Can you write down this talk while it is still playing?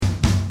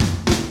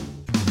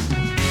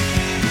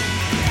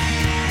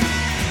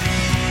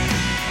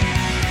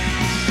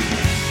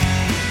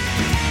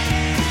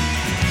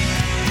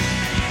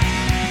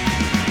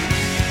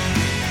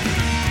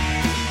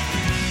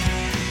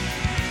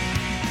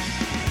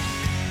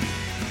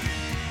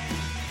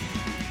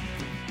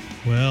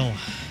Well,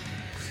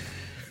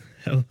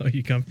 hello, are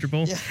you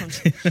comfortable? Yeah,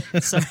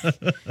 I'm sorry.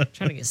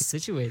 Trying to get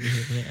situated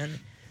here, man.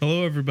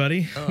 Hello,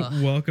 everybody.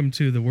 Welcome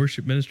to the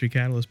Worship Ministry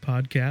Catalyst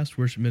podcast.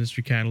 Worship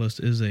Ministry Catalyst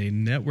is a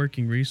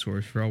networking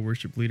resource for all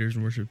worship leaders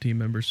and worship team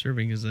members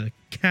serving as a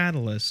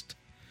catalyst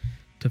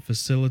to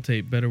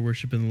facilitate better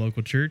worship in the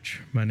local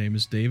church. My name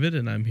is David,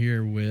 and I'm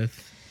here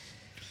with...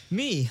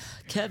 Me,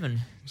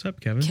 Kevin. What's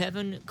up, Kevin?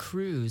 Kevin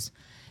Cruz.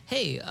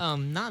 Hey,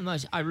 not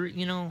much. I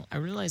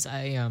realized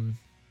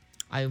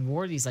I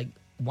wore these like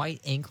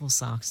white ankle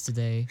socks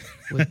today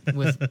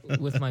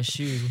with my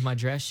shoes, with my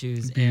dress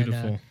shoes.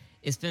 Beautiful. And,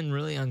 it's been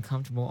really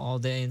uncomfortable all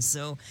day, and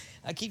so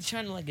I keep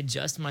trying to like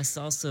adjust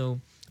myself so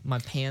my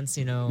pants,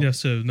 Yeah,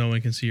 so no one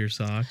can see your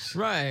socks.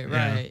 Right.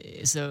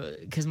 Yeah. So,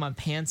 because my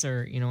pants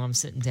are, I'm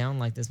sitting down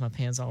like this, my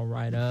pants all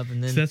right up,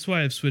 and then... So that's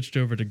why I've switched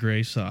over to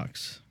gray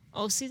socks.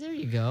 Oh, see, there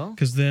you go.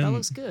 Because then... That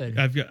looks good.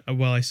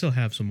 I still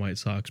have some white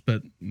socks,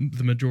 but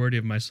the majority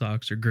of my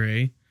socks are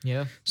gray.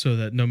 Yeah. So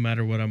that no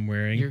matter what I'm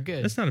wearing... You're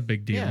good. That's not a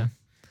big deal. Yeah.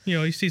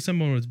 You see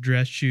someone with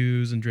dress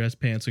shoes and dress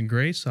pants and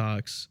gray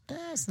socks.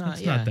 That's not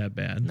that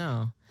bad.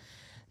 No,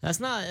 that's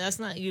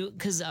not you.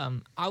 Because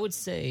I would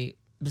say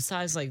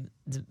besides the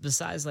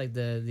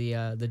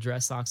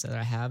dress socks that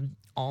I have,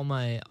 all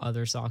my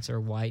other socks are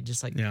white,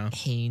 just like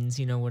Hanes,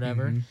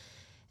 whatever. Mm-hmm.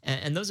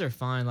 And those are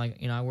fine. Like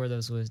I wear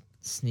those with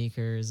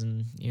sneakers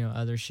and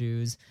other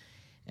shoes.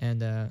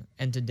 And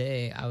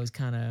today I was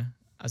kind of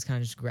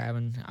just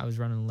grabbing. I was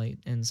running late,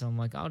 and so I'm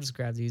like, I'll just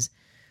grab these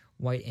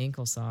white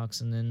ankle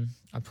socks, and then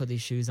I put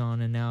these shoes on,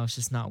 and now it's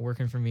just not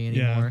working for me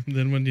anymore. Yeah.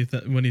 Then when you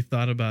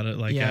thought about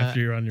it, after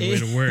you're on your way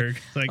to work,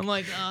 like I'm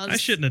like, I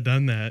shouldn't have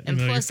done that. And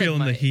plus, you're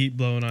feeling the heat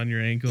blowing on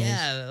your ankles.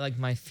 Yeah, like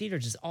my feet are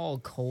just all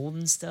cold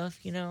and stuff,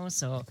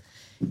 So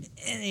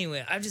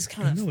anyway, I just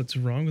kind of... I know what's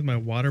wrong with my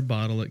water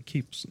bottle. It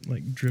keeps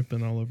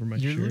dripping all over my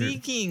shirt. You're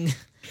leaking.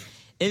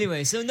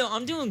 Anyway, so no,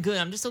 I'm doing good.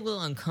 I'm just a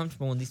little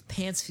uncomfortable, and these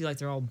pants feel like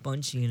they're all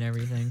bunchy and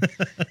everything.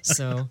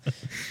 So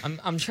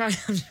I'm trying.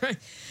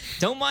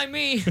 Don't mind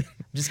me. I'm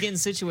just getting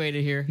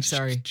situated here.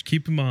 Sorry. Just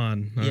keep them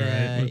on. All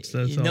right.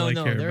 That's all I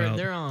care about.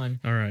 They're on.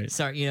 All right.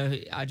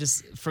 Sorry. I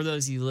just, for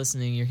those of you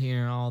listening, you're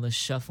hearing all the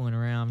shuffling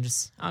around.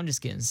 I'm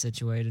just getting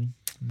situated.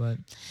 But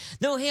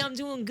no, hey, I'm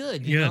doing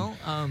good. You know.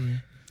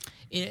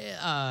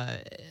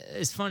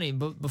 It's funny,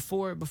 but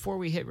before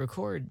we hit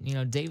record,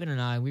 David and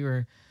I,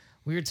 we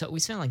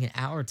spent like an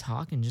hour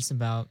talking just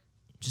about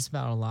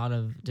a lot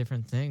of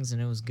different things,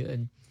 and it was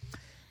good.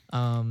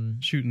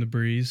 Shooting the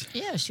breeze.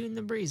 Yeah, shooting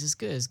the breeze. It's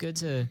good. It's good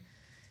to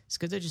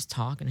just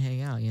talk and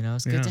hang out.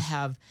 It's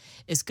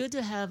good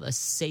to have a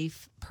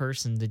safe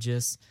person to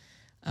just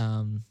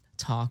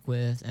talk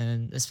with,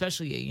 and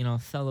especially a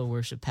fellow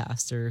worship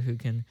pastor who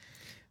can.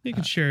 You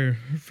can share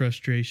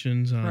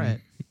frustrations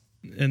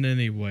in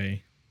any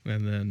way,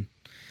 and then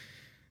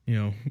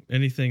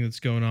anything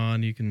that's going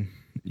on, you can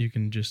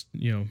just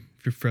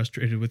if you're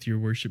frustrated with your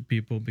worship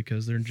people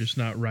because they're just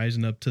not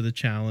rising up to the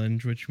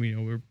challenge, which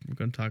we're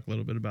going to talk a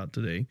little bit about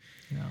today,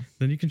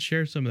 then you can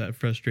share some of that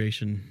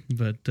frustration.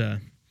 But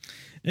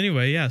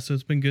anyway, so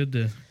it's been good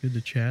to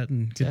chat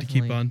and good to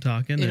keep on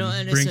talking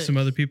and bring some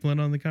other people in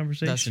on the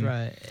conversation.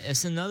 That's right.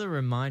 It's another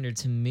reminder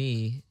to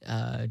me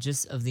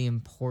just of the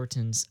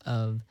importance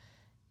of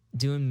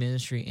doing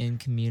ministry in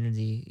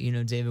community.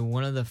 David,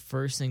 one of the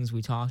first things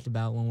we talked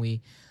about when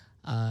we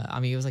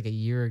it was like a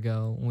year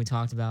ago when we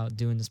talked about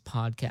doing this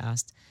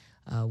podcast,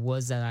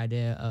 was that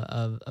idea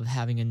of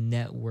having a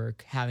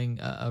network, having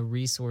a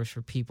resource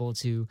for people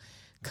to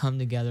come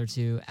together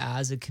to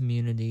as a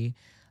community.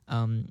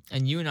 And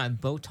you and I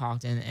both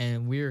talked,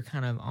 and we were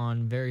kind of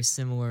on very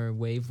similar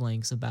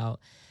wavelengths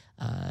about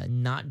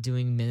not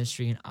doing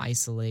ministry in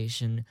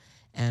isolation.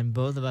 And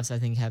both of us, I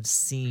think, have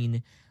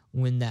seen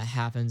when that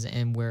happens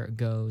and where it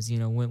goes.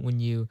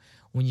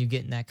 When you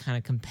get in that kind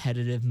of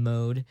competitive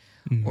mode,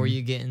 mm-hmm. or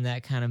you get in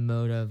that kind of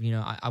mode of,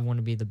 I want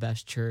to be the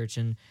best church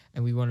and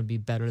we want to be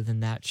better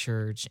than that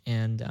church.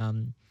 And,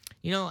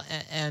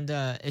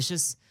 it's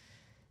just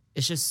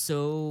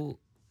so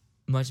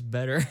much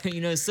better,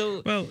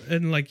 so. Well,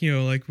 and like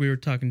we were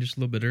talking just a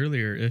little bit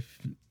earlier,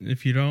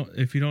 if you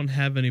don't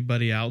have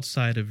anybody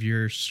outside of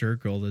your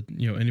circle, that,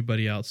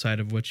 anybody outside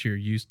of what you're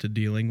used to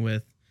dealing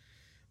with,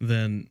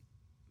 then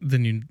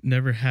you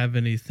never have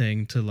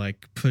anything to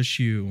push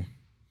you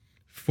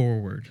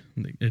forward.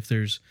 If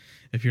you're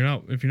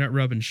not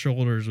rubbing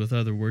shoulders with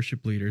other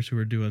worship leaders who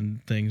are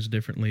doing things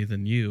differently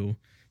than you,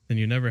 then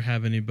you never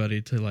have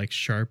anybody to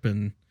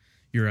sharpen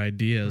your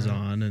ideas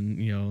on,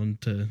 and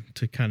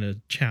to kind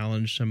of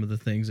challenge some of the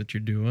things that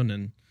you're doing,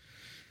 and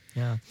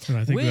I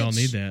think we all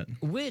need that.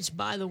 Which,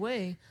 by the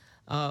way,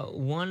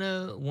 one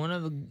of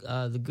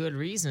the good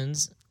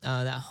reasons,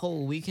 that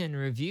whole weekend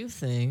review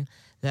thing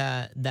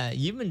that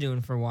you've been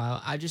doing for a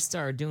while, I just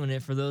started doing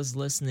it for those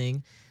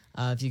listening.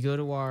 If you go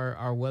to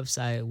our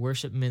website,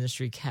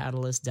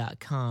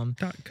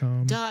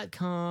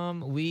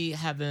 worshipministrycatalyst.com, we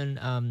have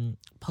been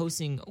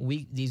posting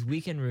these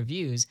weekend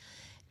reviews,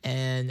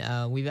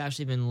 And we've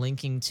actually been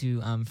linking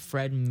to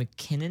Fred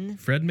McKinnon.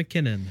 Fred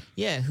McKinnon.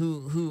 Yeah,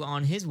 who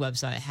on his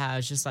website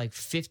has just like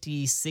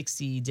 50,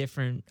 60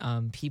 different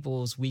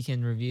people's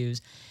weekend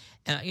reviews.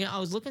 And I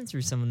was looking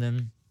through some of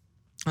them,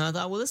 and I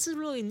thought, well, this is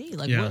really neat.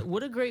 Like,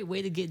 what a great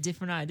way to get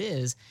different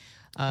ideas.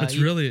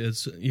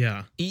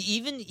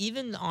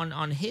 Even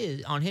on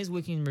his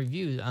weekend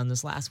review on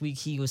this last week,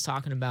 he was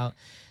talking about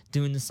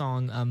doing the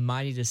song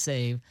 "Mighty to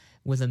Save"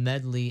 with a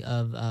medley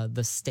of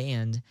 "The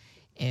Stand."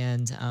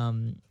 And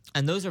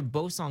those are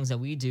both songs that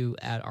we do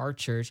at our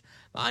church.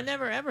 But I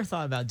never ever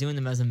thought about doing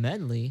them as a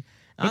medley.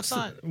 What's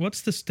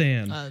the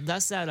stand?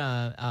 That's that.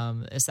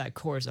 It's that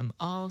chorus.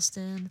 I'll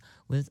stand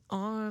with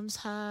arms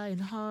high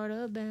and heart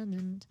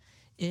abandoned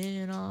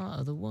in awe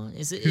of the one.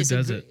 Who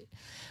does it?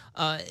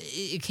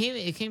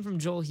 It came from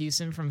Joel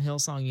Houston from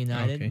Hillsong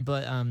United. Okay.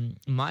 But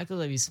Michael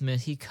W.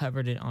 Smith, he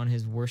covered it on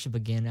his Worship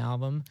Again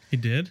album. He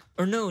did?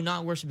 Or no,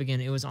 not Worship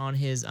Again. It was on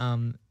his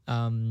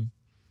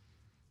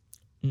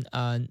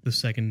the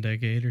second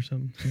decade or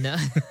something. No,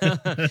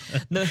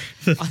 no. I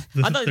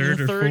thought third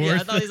the or third. Yeah, I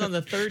fourth? thought he was on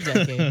the third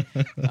decade.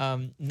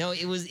 No,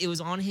 it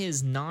was on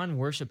his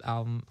non-worship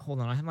album.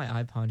 Hold on, I have my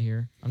iPod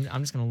here.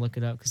 I'm just gonna look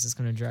it up because it's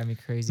gonna drive me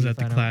crazy. Is that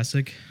the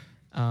classic?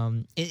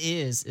 It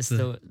is. It's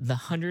the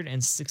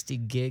 160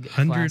 gig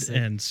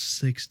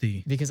 160.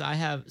 classic. Because I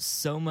have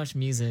so much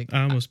music.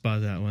 I almost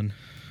bought that one.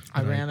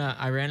 I ran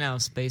out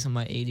of space on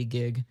my 80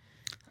 gig.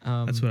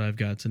 That's what I've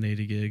got. It's an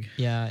 80 gig.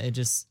 Yeah, it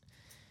just.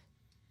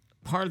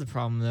 Part of the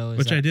problem, though, is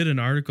which I did an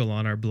article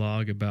on our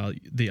blog about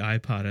the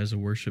iPod as a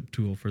worship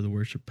tool for the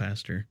worship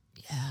pastor.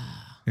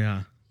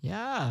 Yeah.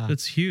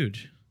 That's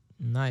huge.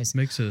 Nice.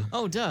 Makes a.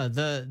 Oh, duh.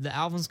 The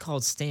album's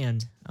called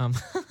Stand.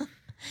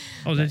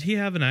 Did he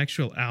have an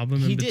actual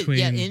album he in between?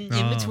 Did. Yeah, in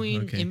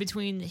okay.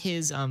 between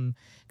his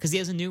because he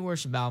has a new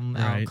worship album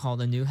out Right.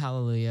 called A New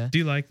Hallelujah. Do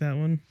you like that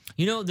one?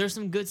 There's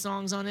some good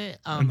songs on it.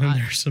 And then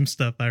there's some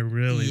stuff I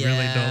really don't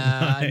like.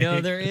 I know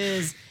there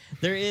is.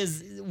 There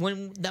is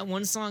that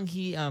one song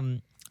he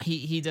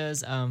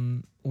does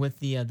with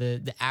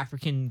the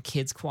African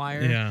kids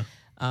choir. Yeah.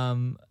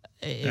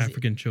 Is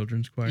African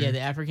children's choir. Yeah,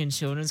 the African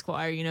children's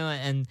choir,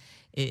 and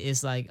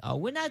it's like,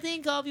 when I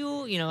think of you,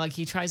 like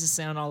he tries to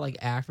sound all like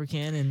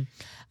African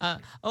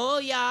and, oh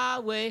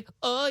Yahweh,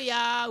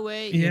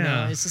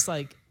 it's just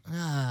like,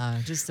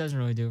 it just doesn't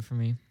really do it for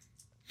me.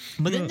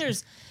 But then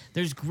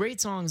there's great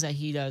songs that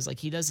he does. Like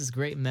he does this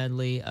great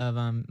medley of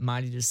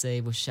Mighty to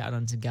Save with Shout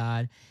Unto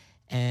God.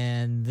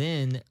 And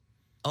then,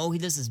 he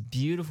does this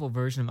beautiful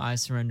version of I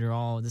Surrender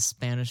All, the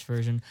Spanish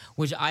version,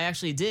 which I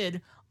actually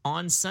did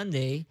on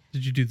Sunday.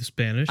 Did you do the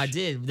Spanish? I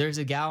did. There's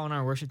a gal on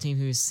our worship team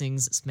who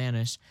sings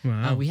Spanish.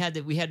 Wow. We had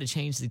to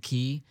change the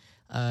key.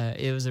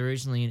 It was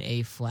originally an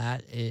A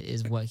flat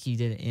is what he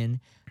did it in.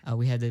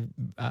 We had to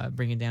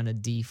bring it down to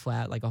D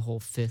flat, like a whole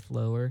fifth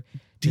lower.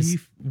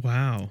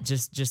 Wow.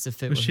 Just to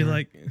fit Was with she her.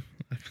 like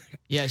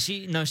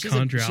she's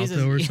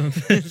contralto or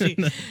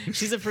something?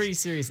 She's a pretty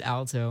serious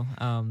alto.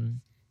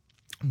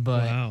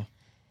 But wow.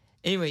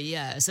 Anyway,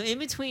 yeah. So in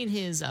between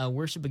his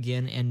Worship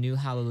Again and New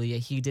Hallelujah,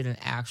 he did an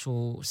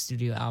actual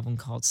studio album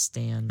called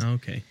Stand.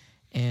 Okay.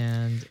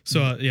 And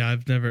so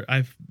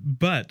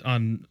but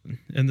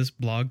in this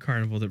blog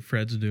carnival that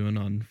Fred's doing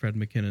on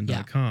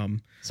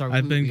fredmckinnon.com,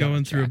 I've been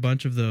going through a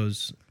bunch of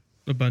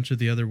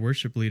the other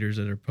worship leaders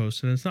that are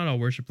posted. And it's not all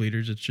worship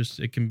leaders.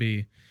 It can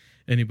be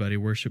anybody,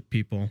 worship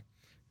people,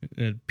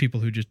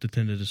 people who just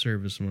attended a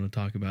service and want to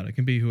talk about it. It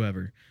can be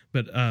whoever.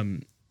 But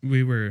I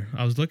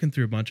was looking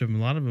through a bunch of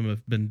them. A lot of them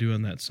have been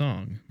doing that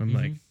song. I'm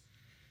like,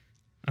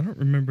 I don't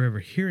remember ever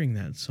hearing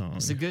that song.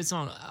 It's a good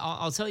song.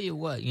 I'll tell you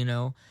what,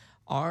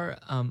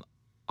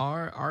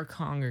 our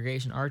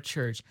congregation, our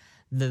church,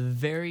 the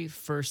very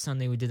first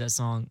Sunday we did that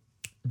song,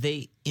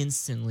 they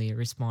instantly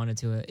responded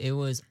to it. It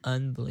was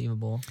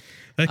unbelievable.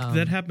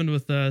 That happened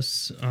with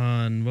us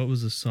on, what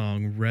was the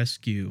song?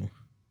 Rescue.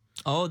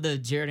 Oh, the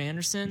Jared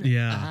Anderson?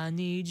 Yeah. I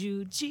need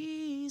you,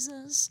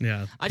 Jesus.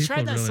 Yeah. I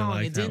tried that really song.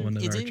 like It that one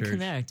didn't in our church.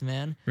 connect,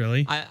 man.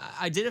 Really?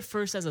 I did it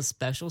first as a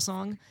special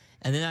song,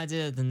 and then I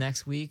did it the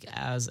next week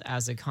as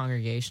a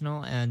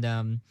congregational,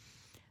 and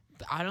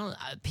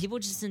people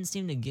just didn't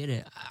seem to get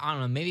it. I don't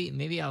know.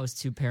 Maybe I was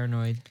too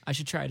paranoid. I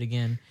should try it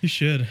again. You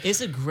should.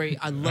 It's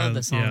I love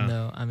the song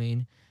though. I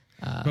mean,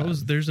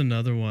 there's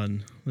another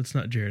one. It's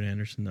not Jared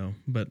Anderson though,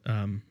 but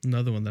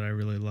another one that I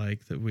really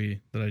like that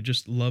I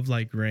just love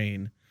like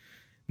rain.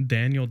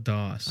 Daniel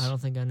Doss. I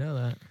don't think I know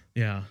that.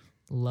 Yeah.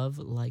 Love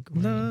like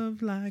rain.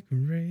 Love like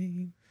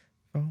rain.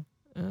 Oh.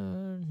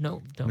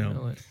 Nope, don't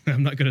know it.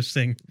 I'm not gonna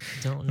sing.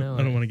 Don't know.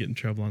 I don't want to get in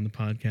trouble on the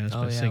podcast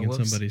by singing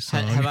Whoops. somebody's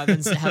song. Have I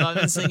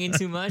been singing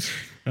too much?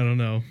 I don't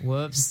know.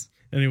 Whoops.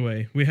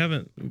 Anyway, I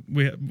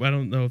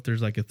don't know if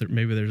there's like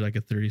maybe there's like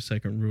a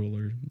 30-second rule,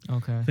 or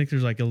Okay. I think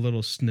there's like a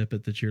little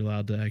snippet that you're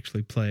allowed to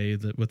actually play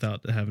that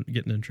without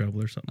getting in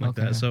trouble or something like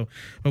that. So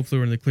hopefully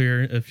we're in the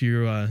clear. If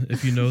you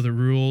know the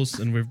rules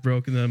and we've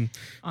broken them,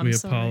 we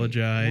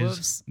apologize.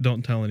 Whoops.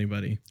 Don't tell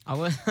anybody.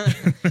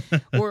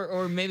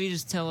 or maybe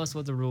just tell us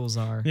what the rules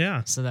are.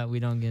 Yeah. So that we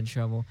don't get in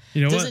trouble.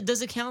 You know what?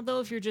 Does it count though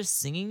if you're just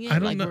singing it? I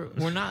don't know.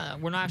 We're not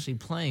actually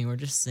playing. We're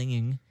just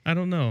singing. I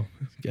don't know.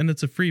 And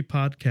it's a free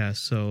podcast,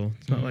 so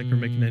it's not like we're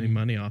making any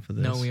money off of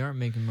this. No, we aren't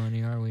making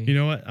money, are we? You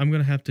know what? I'm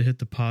going to have to hit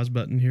the pause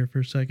button here for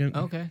a second.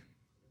 Okay.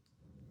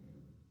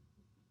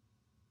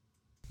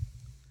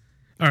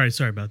 All right,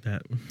 sorry about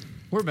that.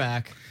 We're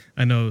back.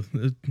 I know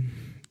it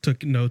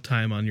took no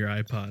time on your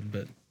iPod,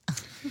 but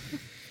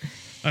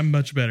I'm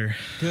much better.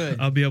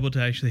 Good. I'll be able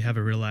to actually have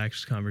a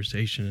relaxed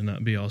conversation and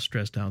not be all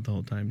stressed out the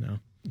whole time now.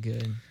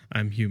 Good.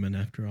 I'm human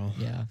after all.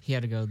 Yeah, he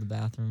had to go to the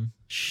bathroom.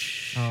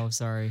 Shh. Oh,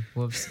 sorry.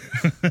 Whoops.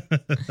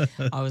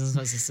 I wasn't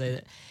supposed to say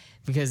that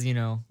because,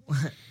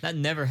 that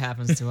never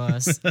happens to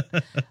us.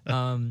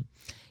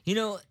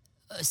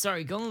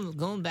 Sorry,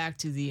 going back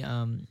to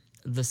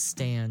the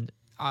Stand.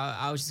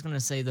 I was just going to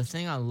say the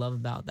thing I love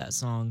about that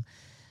song,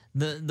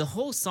 the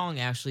whole song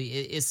actually,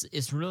 it's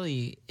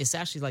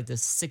actually like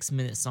this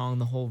 6-minute song,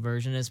 the whole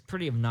version. It's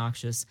pretty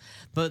obnoxious,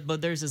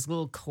 but there's this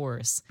little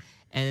chorus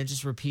and it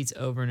just repeats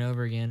over and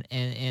over again,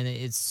 and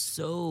it's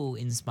so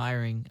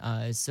inspiring.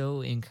 It's so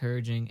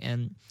encouraging,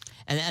 and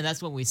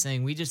that's what we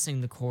sing. We just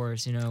sing the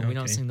chorus, We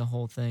don't sing the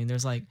whole thing.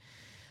 There's like,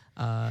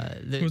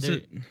 was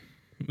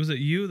it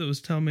you that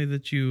was telling me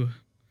that because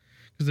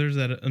there's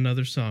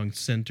another song,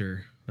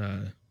 Center.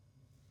 No,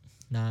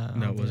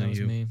 it wasn't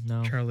you. Me.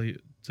 No,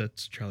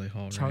 That's Charlie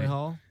Hall. Right? Charlie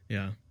Hall.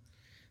 Yeah.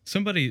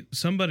 Somebody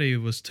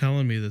was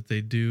telling me that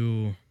they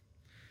do.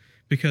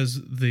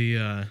 Because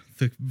the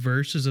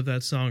verses of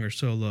that song are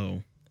so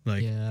low,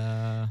 like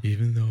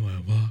even though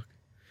I walk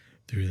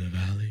through the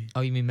valley.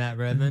 Oh, you mean Matt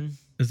Redman?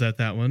 Is that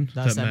one?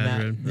 That's that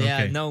Matt Redman? Yeah,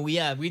 okay. no,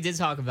 we did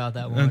talk about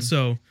that one. And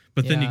so,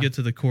 but then you get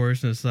to the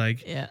chorus and it's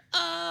like,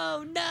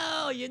 oh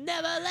no, you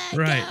never let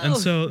right. go.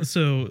 And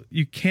so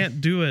you can't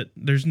do it.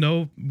 There's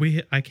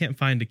I can't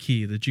find a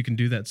key that you can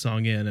do that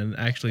song in and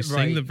actually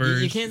sing the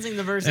verse. You can't sing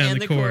the verse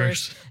and the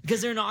chorus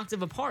because they're an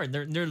octave apart.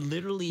 They're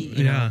literally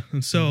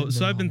And so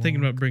I've been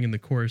thinking about bringing the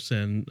chorus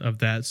in of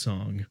that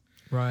song,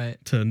 right?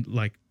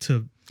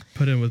 To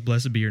put in with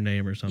 "Blessed Be Your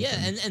Name" or something.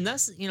 Yeah, and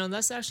that's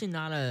that's actually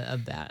not a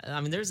bad. I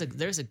mean, there's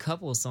a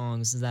couple of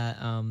songs that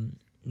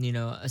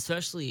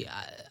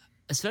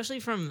especially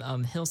from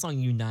Hillsong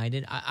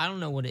United. I don't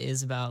know what it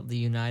is about the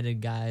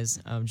United guys,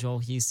 Joel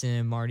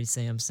Houston, Marty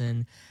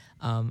Sampson.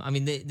 I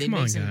mean, they come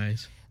make on, some,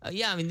 guys.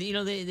 Yeah, I mean,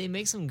 they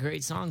make some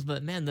great songs,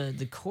 but man,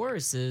 the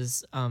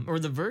choruses or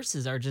the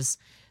verses are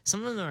just,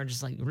 some of them are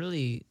just like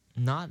really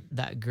not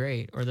that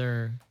great, or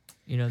they're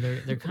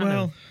they're kind of.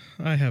 Well,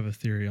 I have a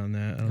theory on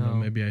that. I don't know.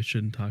 Maybe I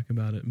shouldn't talk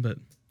about it, but.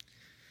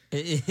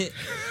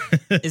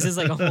 Is this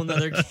like a whole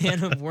nother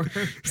can of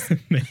worms?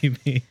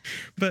 Maybe,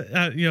 but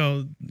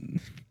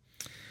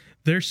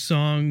their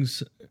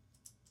songs,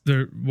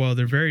 they're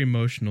very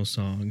emotional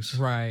songs.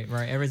 Right.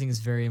 Everything's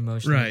very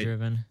emotionally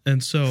driven,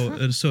 and so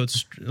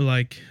it's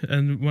like,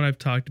 and when I've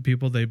talked to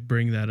people, they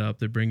bring that up.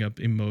 They bring up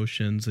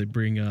emotions. They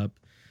bring up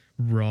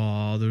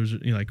raw. Those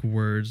like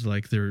words,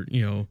 like they're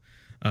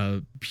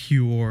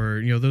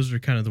pure. Those are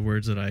kind of the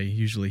words that I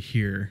usually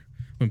hear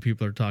when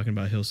people are talking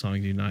about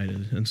Hillsong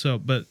United. And so,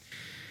 but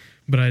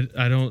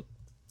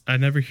I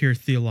never hear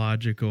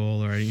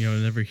theological, or I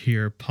never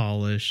hear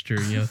polished, or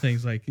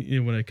things like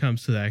when it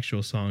comes to the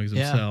actual songs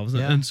themselves.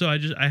 Yeah. And so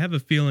I have a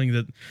feeling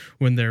that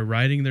when they're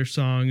writing their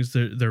songs,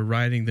 they're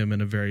writing them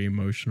in a very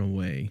emotional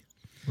way.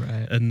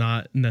 Right. And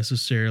not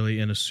necessarily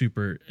in a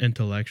super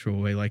intellectual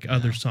way like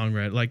other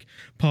songwriters. Like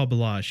Paul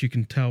Balash, you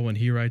can tell when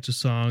he writes a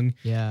song,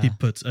 he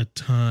puts a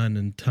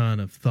ton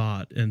of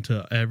thought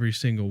into every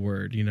single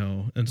word,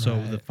 and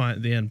so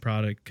the end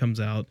product comes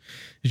out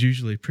is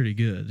usually pretty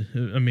good.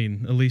 I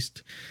mean, at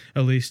least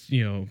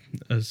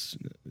as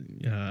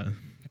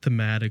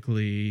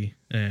thematically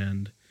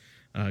and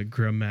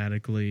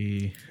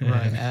grammatically,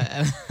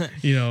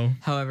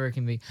 however it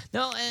can be.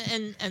 No,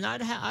 and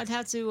I'd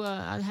have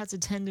to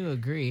tend to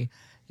agree.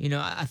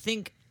 I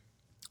think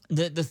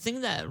the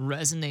thing that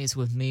resonates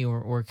with me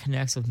or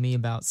connects with me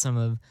about some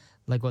of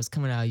like what's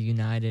coming out of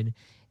United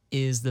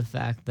is the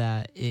fact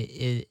that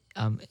it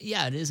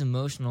is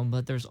emotional,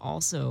 but there's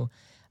also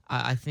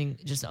I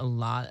think just a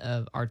lot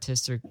of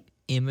artistic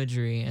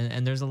imagery,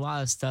 and there's a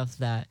lot of stuff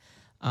that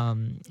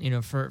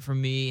for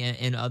me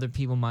and other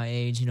people my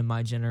age,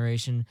 my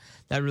generation,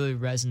 that really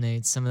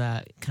resonates, some of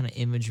that kind of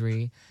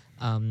imagery.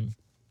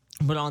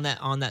 But on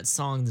that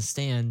song, The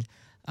Stand,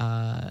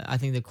 I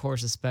think the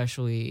chorus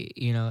especially,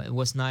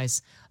 what's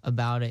nice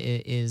about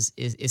it is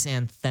it's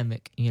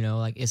anthemic,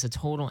 like it's a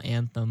total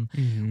anthem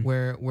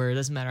where it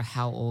doesn't matter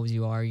how old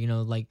you are,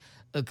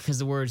 because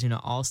the words,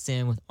 I'll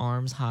stand with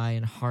arms high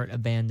and heart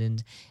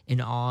abandoned in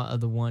awe of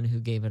the one who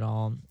gave it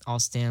all. I'll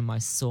stand, my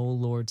soul,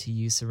 Lord, to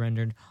you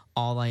surrendered.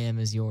 All I am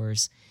is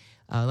yours.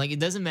 Like, it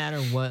doesn't matter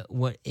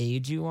what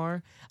age you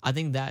are. I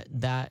think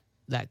that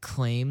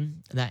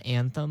claim, that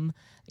anthem,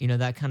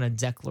 that kind of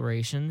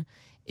declaration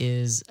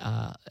is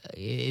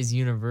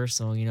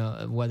universal.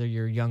 Whether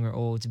you're young or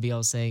old, to be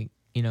able to say,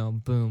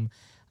 boom,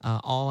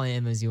 all I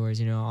am is yours.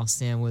 I'll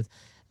stand with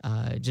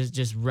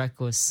just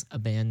reckless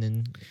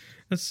abandon.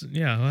 I'll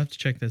have to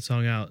check that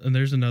song out. And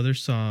there's another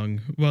song.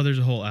 Well, there's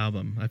a whole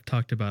album. I've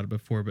talked about it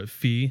before, but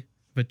Fee.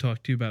 I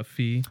talked to you about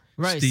Fee.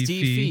 Right, Steve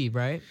Fee,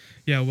 right?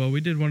 Yeah, well, we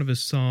did one of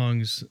his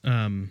songs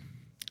a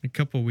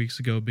couple of weeks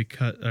ago,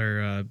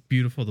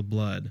 Beautiful the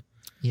Blood.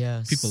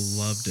 Yes. People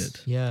loved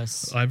it.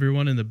 Yes.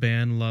 Everyone in the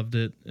band loved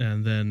it,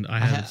 and then I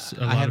had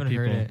a lot of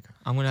people. Heard it.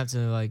 I'm going to have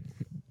to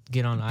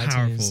get on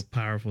iTunes.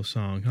 Powerful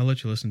song. I'll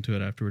let you listen to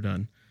it after we're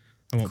done.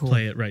 I won't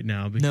play it right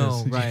now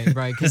because right,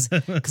 because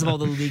of all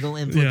the legal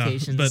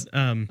implications. But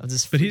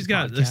he's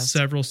got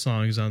several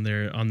songs on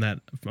there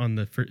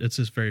it's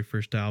his very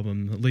first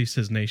album, at least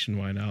his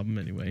nationwide album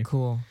anyway.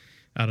 Cool.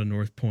 Out of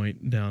North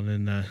Point, down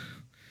in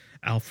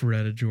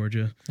Alpharetta,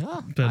 Georgia.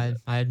 Oh, but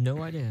I had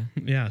no idea.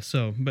 Yeah.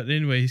 But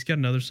anyway, he's got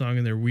another song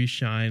in there, "We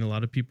Shine." A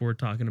lot of people were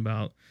talking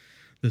about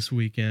this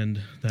weekend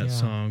that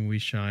song, "We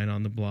Shine,"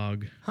 on the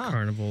blog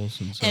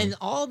carnivals, and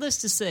all this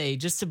to say,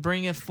 just to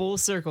bring it full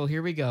circle.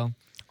 Here we go.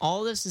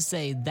 All this to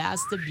say,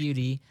 that's the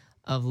beauty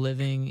of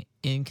living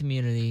in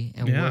community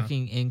and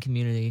working in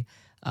community.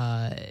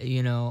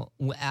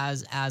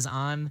 As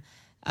I'm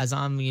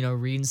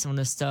reading some of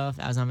this stuff,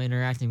 as I'm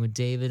interacting with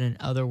David and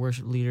other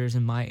worship leaders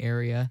in my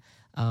area,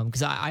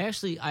 because I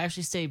actually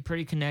stay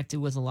pretty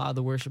connected with a lot of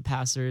the worship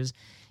pastors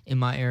in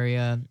my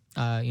area,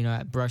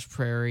 at Brush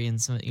Prairie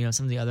and some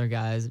of the other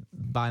guys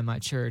by my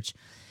church,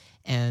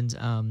 and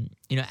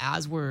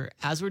as we're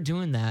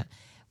doing that.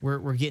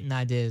 We're getting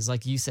ideas,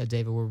 like you said,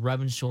 David. We're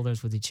rubbing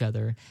shoulders with each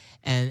other,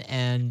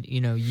 and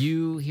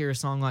you hear a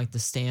song like "The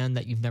Stand"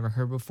 that you've never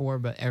heard before,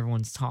 but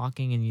everyone's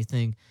talking, and you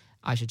think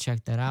I should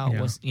check that out.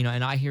 Yeah.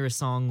 And I hear a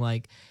song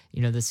like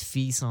this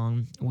Fee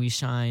song, "We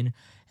Shine,"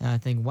 and I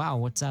think, wow,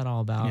 what's that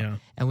all about? Yeah.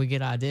 And we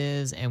get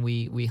ideas, and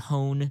we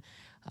hone,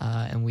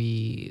 and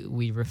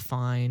we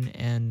refine,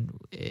 and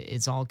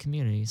it's all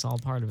community. It's all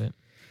part of it.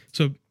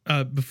 So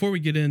before we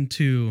get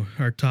into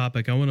our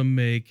topic, I want to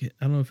make,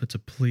 I don't know if it's a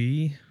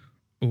plea.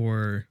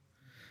 Or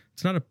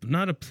it's not a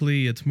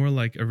plea. It's more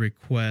like a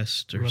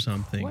request or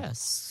something.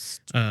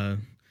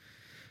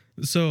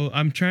 So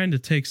I'm trying to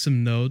take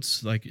some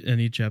notes, like in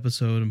each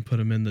episode, and put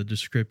them in the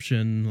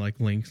description, like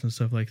links and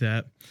stuff like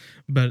that.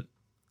 But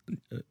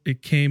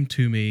it came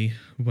to me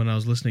when I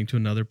was listening to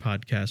another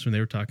podcast when they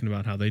were talking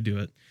about how they do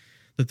it,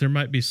 that there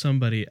might be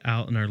somebody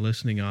out in our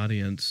listening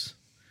audience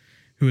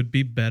who would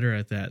be better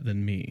at that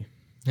than me.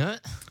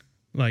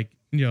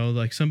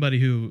 Like somebody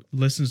who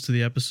listens to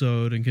the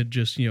episode and could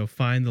just,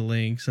 find the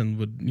links and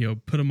would,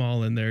 put them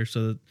all in there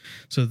so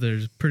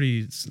there's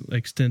pretty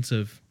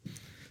extensive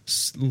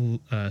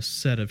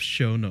set of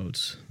show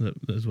notes. That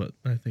is what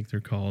I think they're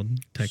called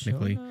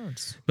technically. Show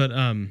notes. But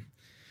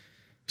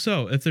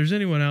so if there's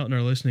anyone out in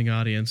our listening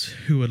audience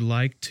who would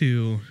like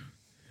to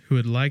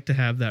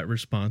have that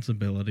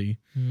responsibility,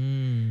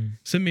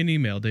 send me an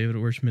email,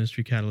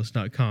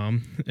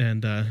 david@worshipministrycatalyst.com,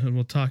 and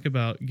we'll talk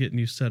about getting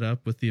you set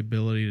up with the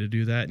ability to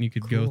do that. And you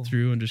could go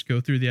through and just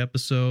go through the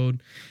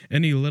episode,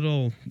 any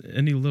little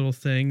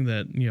thing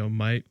that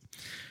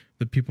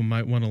that people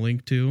might want to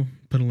link to,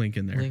 put a link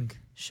in there.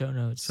 Show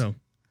notes. So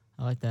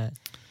I like that.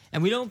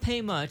 And we don't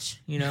pay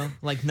much,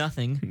 like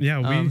nothing.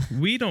 Yeah,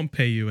 we don't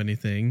pay you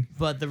anything,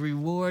 but the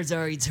rewards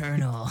are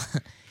eternal.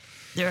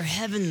 They're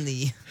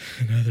heavenly.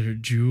 Another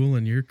jewel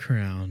in your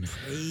crown.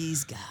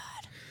 Praise God.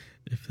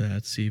 If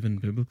that's even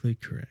biblically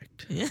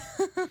correct. Yeah.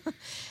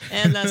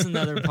 And that's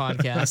another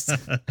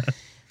podcast.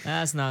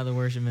 That's not the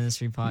Worship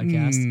Ministry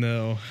podcast.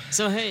 No.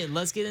 So, hey,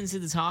 let's get into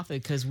the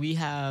topic because we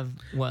have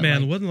what?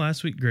 Man, wasn't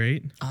last week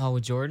great? Oh,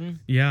 with Jordan?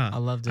 Yeah. I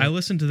loved it. I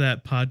listened to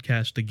that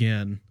podcast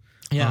again.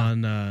 Yeah.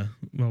 On,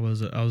 what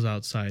was it? I was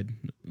outside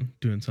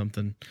doing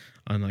something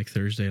on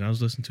Thursday, and I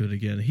was listening to it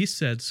again. He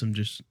said some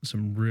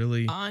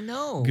really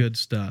good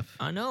stuff.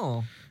 I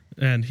know.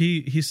 And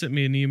he sent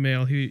me an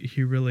email.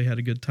 He really had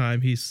a good time.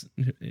 He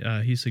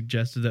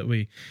suggested that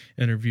we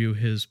interview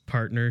his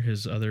partner,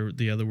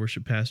 the other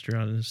worship pastor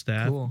on his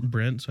staff,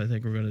 Brent. So I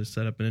think we're going to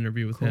set up an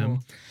interview with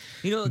him.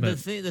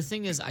 The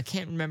thing is, I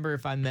can't remember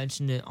if I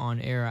mentioned it on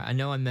air. I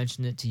know I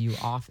mentioned it to you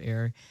off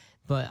air.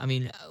 But,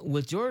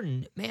 with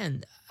Jordan,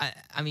 man,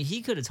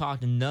 he could have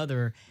talked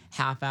another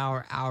half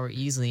hour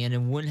easily, and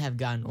it wouldn't have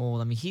gotten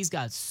old. He's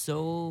got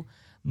so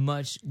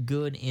much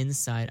good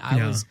insight.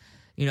 I was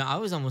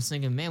almost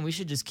thinking, man, we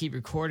should just keep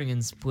recording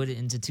and split it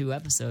into 2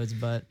 episodes.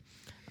 But,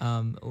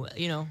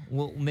 maybe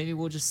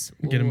we'll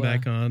get him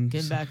back on.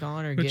 Get him back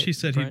on. But she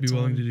said he'd be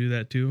willing to do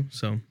that, too.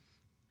 So,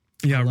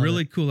 yeah,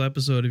 really cool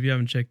episode. If you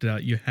haven't checked it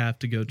out, you have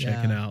to go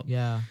check it out.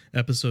 Yeah.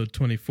 Episode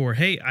 24.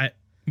 Hey,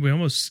 we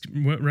almost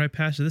went right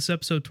past it. This is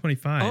episode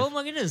 25. Oh,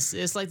 my goodness.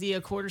 It's like the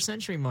quarter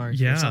century mark or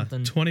yeah,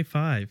 something.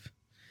 25.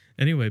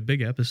 Anyway,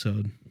 big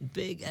episode.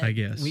 I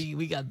guess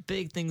we got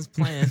big things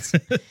planned.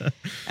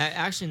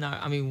 Actually,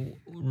 not. I mean,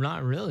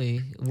 not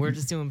really. We're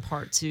just doing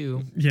part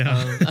 2.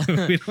 Yeah,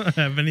 we don't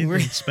have anything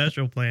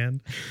special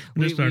planned.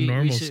 Just our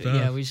normal stuff.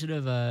 Yeah, we should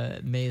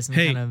have made some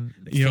kind of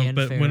fanfare.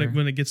 But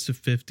when it gets to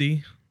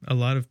 50, a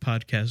lot of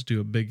podcasts do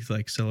a big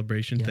like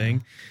celebration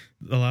thing.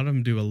 A lot of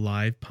them do a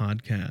live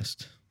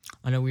podcast.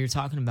 I know we were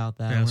talking about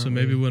that. Yeah, so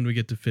maybe when we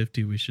get to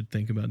 50, we should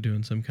think about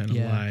doing some kind of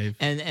live.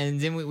 And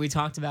then we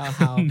talked about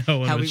how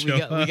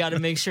we got to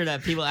make sure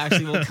that people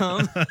actually will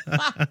come.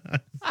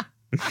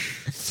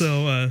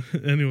 So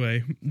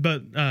anyway,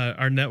 but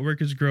our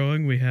network is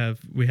growing. We have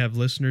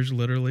listeners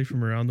literally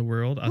from around the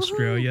world: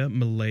 Australia,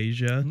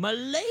 Malaysia,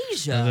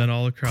 and then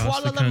all across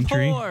Kuala the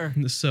country.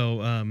 Lumpur.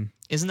 So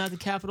isn't that the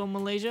capital of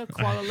Malaysia?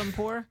 Kuala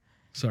Lumpur.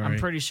 Sorry, I'm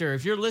pretty sure.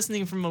 If you're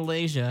listening from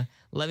Malaysia,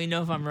 let me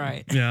know if I'm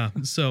right. Yeah.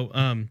 So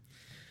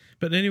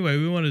but anyway,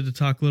 we wanted to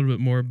talk a little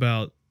bit more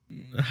about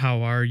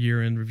how our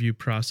year-end review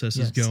process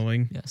is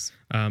going. Yes.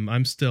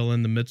 I'm still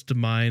in the midst of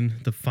mine.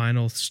 The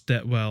final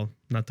step, well,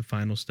 not the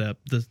final step,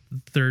 the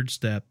third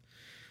step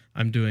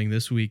I'm doing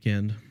this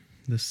weekend,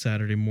 this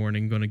Saturday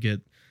morning, going to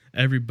get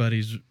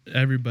everybody's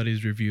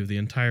review of the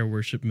entire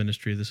worship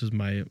ministry. This is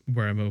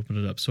where I'm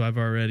opening it up. So I've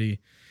already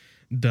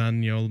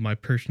done, my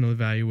personal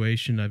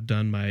evaluation. I've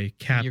done my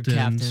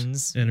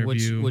captain's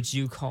interview, which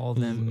you call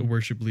them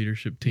worship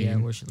leadership team. Yeah,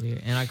 worship leader,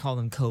 and I call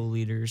them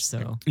co-leaders.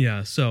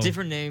 So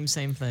different names,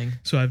 same thing.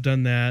 So I've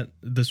done that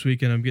this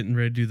weekend. I'm getting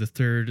ready to do the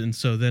third, and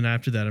so then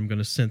after that, I'm going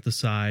to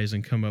synthesize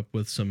and come up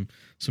with some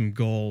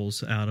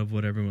goals out of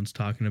what everyone's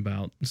talking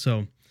about.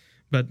 So,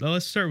 but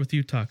let's start with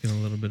you talking a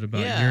little bit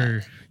about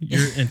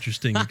your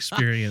interesting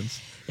experience.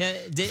 Yeah,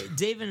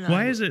 David and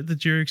Why is it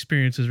that your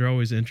experiences are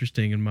always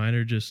interesting and mine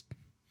are just?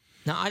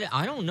 No,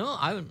 I don't know.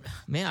 I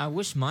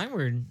wish mine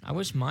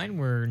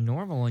were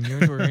normal and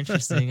yours were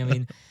interesting. I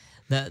mean,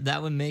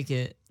 that would make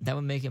it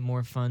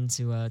more fun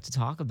to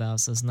talk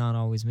about. So it's not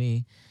always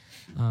me.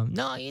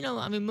 No,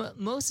 I mean,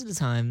 most of the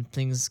time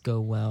things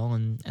go well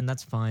and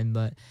that's fine.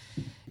 But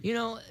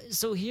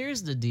so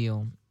here's the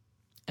deal,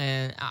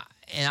 and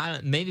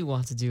maybe we'll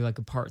have to do like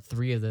a part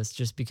 3 of this,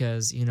 just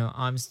because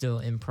I'm still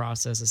in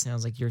process. It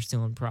sounds like you're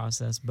still in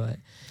process, but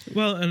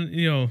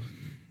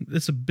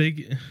it's a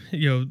big,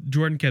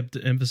 Jordan kept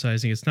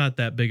emphasizing it's not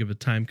that big of a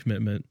time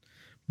commitment,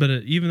 but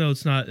even though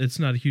it's not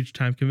a huge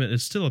time commitment,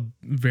 it's still a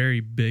very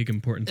big,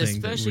 important thing.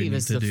 Especially if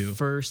it's the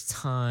first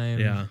time.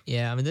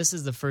 Yeah. I mean, this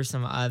is the first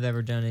time I've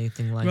ever done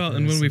anything like this. Well,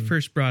 and when we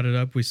first brought it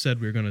up, we said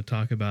we were going to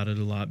talk about it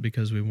a lot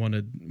because we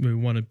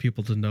wanted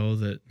people to know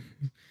that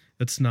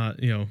it's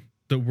not,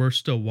 that we're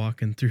still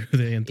walking through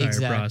the entire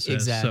process.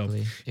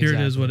 Exactly. So here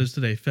it is. What is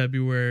today?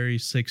 February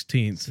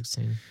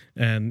 16th.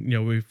 And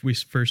we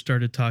first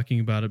started talking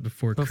about it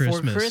before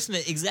Christmas.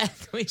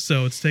 Exactly.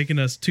 So it's taken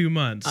us 2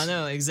 months. I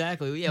know,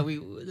 exactly. Yeah,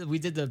 we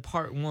did the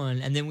part 1,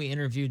 and then we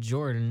interviewed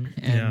Jordan,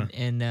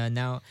 and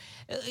now,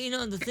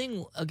 the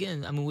thing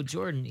again. I mean, with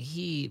Jordan,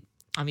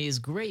 it's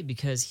great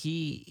because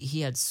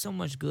he had so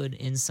much good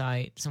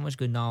insight, so much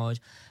good knowledge.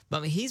 But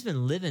I mean, he's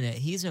been living it.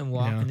 He's been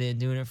walking it,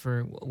 doing it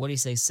for, what do you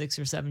say, 6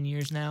 or 7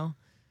 years now?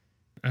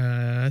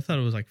 I thought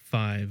it was like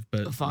 5,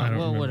 but I don't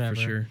remember whatever.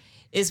 for sure.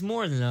 It's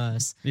more than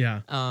us. Yeah.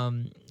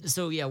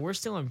 So yeah, we're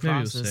still in Maybe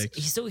process. It was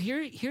 6. So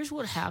here's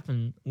what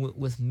happened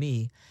with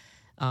me.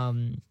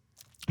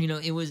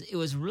 It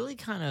was really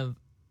kind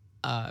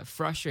of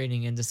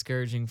frustrating and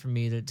discouraging for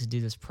me to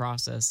do this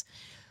process.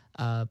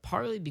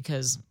 Partly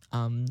because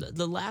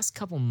the last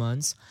couple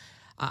months,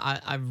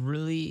 I've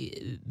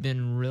really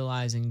been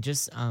realizing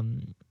just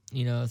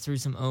through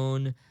some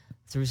own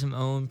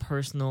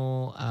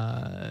personal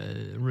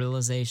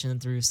realization,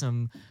 through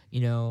some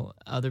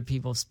other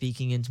people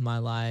speaking into my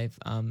life,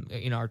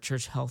 our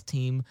church health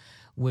team,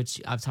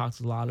 which I've talked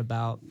a lot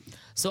about.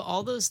 So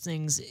all those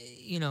things,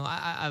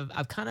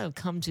 I've kind of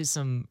come to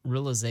some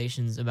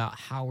realizations about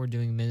how we're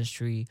doing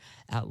ministry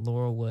at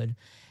Laurelwood.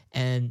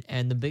 And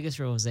the biggest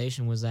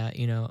realization was that,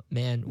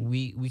 man,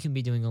 we can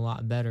be doing a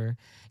lot better.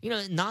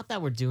 Not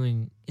that we're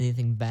doing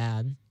anything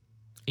bad,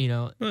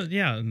 Well,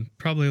 yeah, and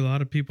probably a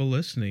lot of people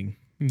listening,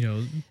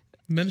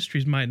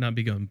 ministries might not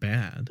be going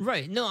bad.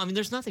 Right. No, I mean,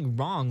 there's nothing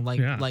wrong.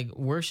 Like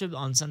worship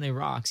on Sunday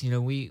Rocks,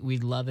 we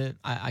love it.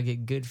 I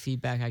get good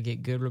feedback. I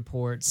get good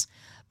reports.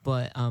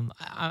 But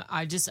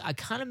I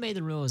kind of made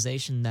the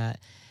realization that,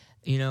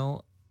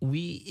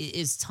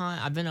 it's time.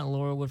 I've been at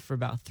Laurelwood for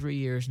about 3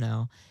 years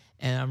now.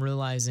 And I'm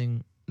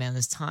realizing, man,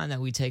 it's time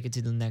that we take it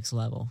to the next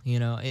level.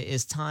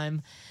 It's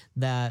time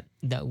that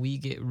we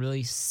get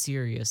really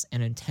serious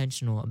and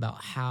intentional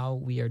about how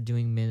we are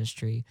doing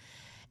ministry.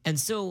 And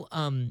so,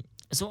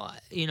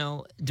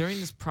 during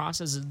this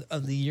process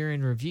of the year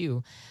in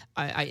review,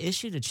 I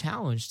issued a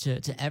challenge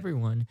to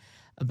everyone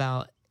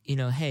about,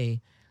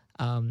 hey,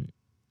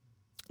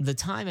 the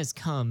time has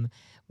come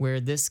where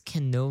this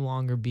can no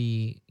longer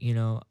be,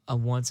 a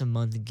once a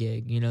month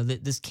gig.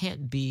 This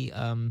can't be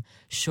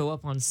show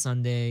up on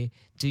Sunday,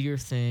 do your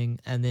thing,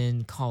 and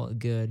then call it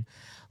good.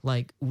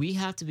 Like, we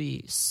have to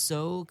be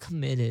so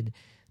committed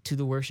to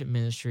the worship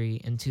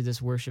ministry and to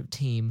this worship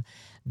team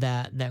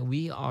that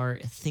we are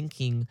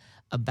thinking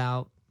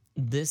about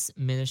this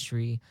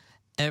ministry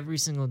every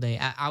single day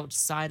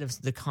outside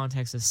of the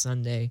context of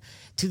Sunday,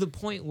 to the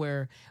point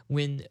where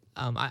when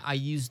I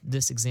use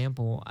this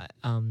example,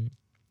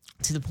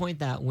 to the point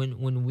that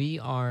when we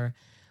are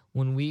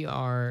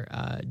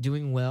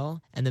doing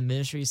well and the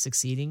ministry is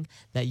succeeding,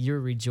 that you're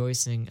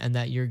rejoicing and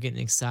that you're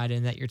getting excited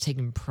and that you're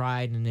taking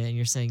pride in it and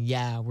you're saying,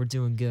 yeah, we're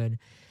doing good.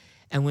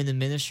 And when the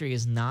ministry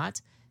is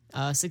not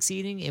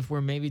succeeding, if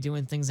we're maybe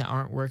doing things that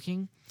aren't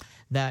working,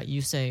 that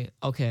you say,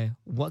 okay,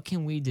 what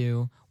can we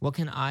do? What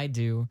can I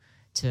do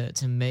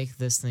to make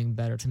this thing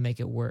better, to make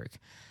it work?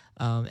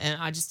 And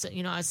I just,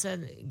 I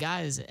said,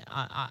 guys,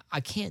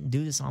 I can't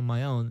do this on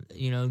my own.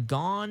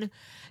 Gone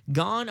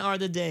are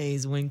the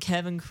days when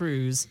Kevin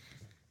Cruz,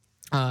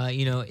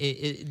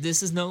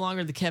 this is no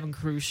longer the Kevin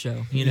Cruz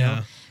show.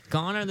 Yeah.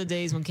 Gone are the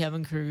days when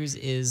Kevin Cruz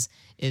is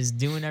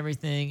doing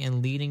everything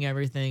and leading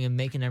everything and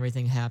making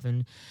everything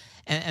happen.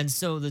 And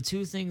so the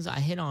two things I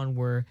hit on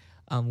were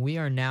we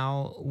are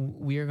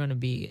going to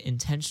be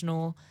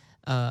intentional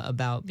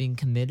about being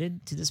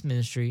committed to this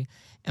ministry,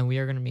 and we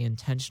are going to be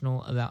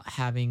intentional about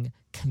having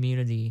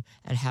community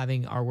and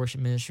having our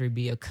worship ministry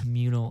be a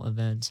communal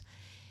event.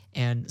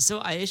 And so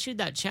I issued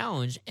that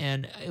challenge,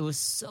 and it was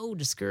so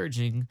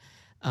discouraging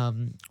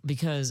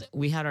because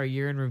we had our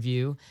year in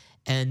review,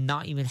 and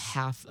not even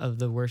half of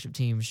the worship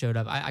team showed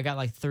up. I got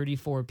like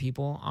 34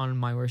 people on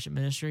my worship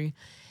ministry,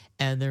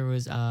 and there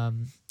was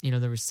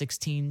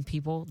 16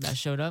 people that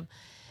showed up.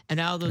 And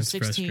out of those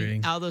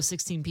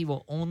 16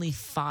 people, only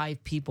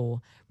 5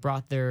 people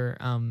brought their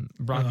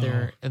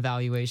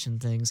evaluation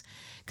things,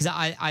 because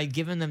I'd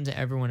given them to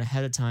everyone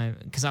ahead of time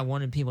because I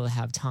wanted people to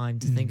have time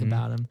to think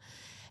about them.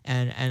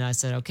 And I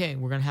said, okay,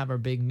 we're gonna have our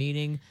big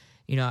meeting.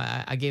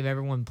 I gave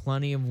everyone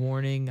plenty of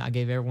warning. I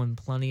gave everyone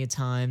plenty of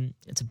time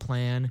to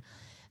plan,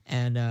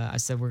 and I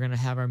said, we're gonna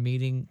have our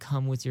meeting.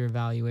 Come with your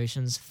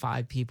evaluations.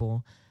 5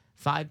 people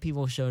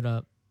showed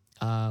up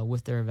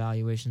with their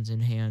evaluations in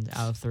hand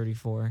out of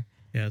 34.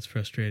 Yeah, it's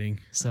frustrating.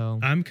 So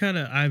I'm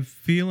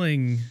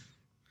feeling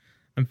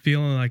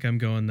like I'm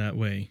going that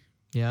way.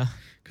 Yeah.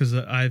 Because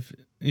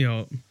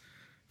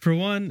for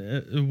one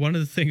of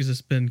the things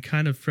that's been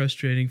kind of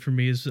frustrating for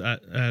me is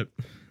I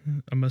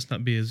must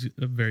not be a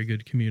very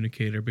good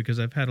communicator, because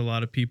I've had a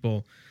lot of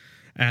people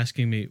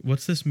asking me,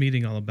 what's this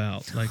meeting all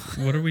about? Like,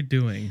 what are we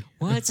doing?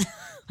 What?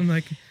 I'm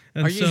like,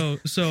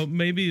 so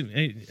maybe,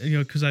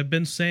 because I've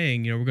been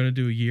saying, we're going to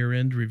do a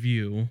year-end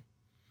review.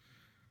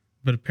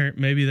 But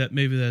apparently,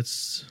 maybe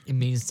that's it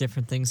means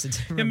different things to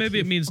different. Yeah, maybe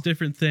people. It means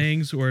different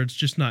things, or it's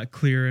just not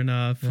clear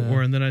enough. Yeah.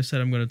 And then I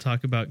said I'm going to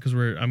talk about, because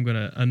I'm going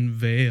to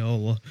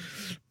unveil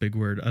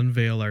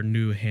our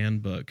new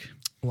handbook.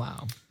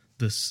 Wow.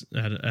 This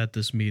at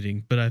this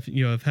meeting, but I've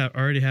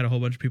already had a whole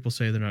bunch of people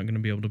say they're not going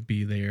to be able to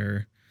be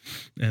there,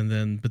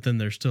 but then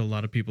there's still a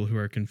lot of people who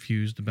are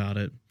confused about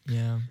it.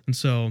 Yeah. And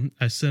so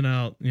I sent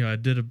out, I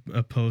did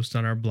a post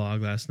on our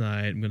blog last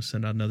night. I'm going to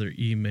send out another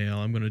email.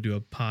 I'm going to do a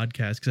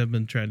podcast, because I've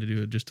been trying to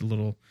do just a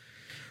little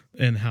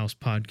in-house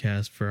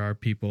podcast for our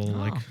people.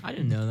 I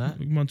didn't know that.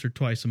 Once or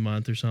twice a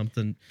month or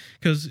something.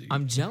 Because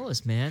I'm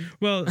jealous, man.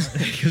 Well,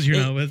 because you're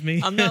not with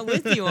me. I'm not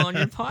with you on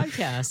your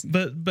podcast.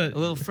 But a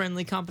little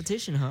friendly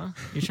competition, huh?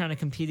 You're trying to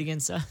compete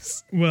against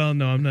us? Well,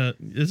 no, I'm not.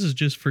 This is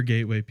just for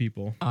Gateway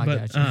people. Oh,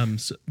 gotcha.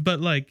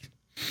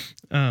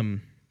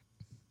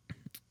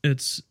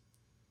 It's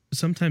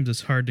sometimes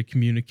it's hard to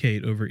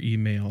communicate over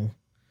email.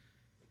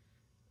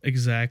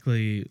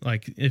 Exactly.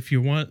 Like if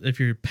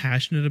you're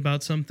passionate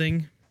about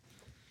something,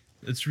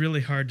 it's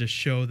really hard to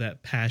show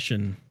that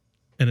passion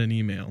in an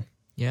email.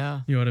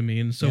 Yeah. You know what I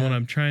mean? So when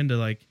I'm trying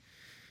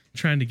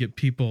to get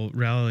people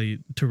rally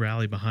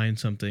behind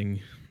something,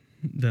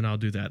 then I'll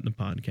do that in the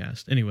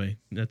podcast. Anyway,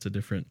 that's a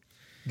different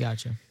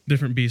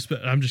beast.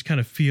 But I'm just kind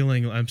of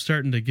feeling, I'm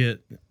starting to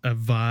get a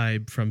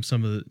vibe from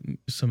some of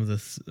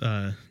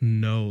the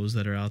no's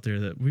that are out there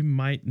that we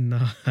might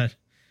not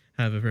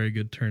have a very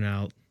good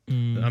turnout.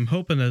 I'm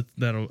hoping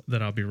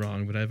that I'll be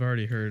wrong, but I've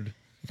already heard.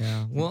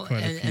 Yeah, well,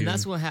 and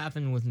that's what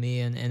happened with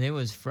me, and it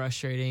was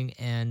frustrating.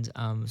 And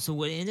so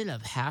what ended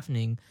up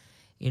happening,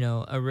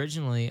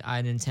 originally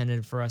I'd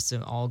intended for us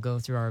to all go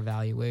through our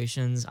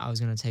evaluations. I was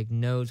going to take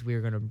notes. We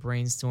were going to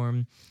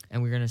brainstorm,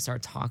 and we were going to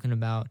start talking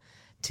about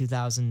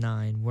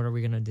 2009. What are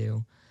we going to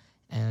do?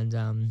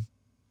 And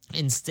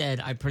instead,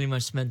 I pretty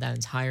much spent that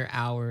entire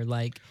hour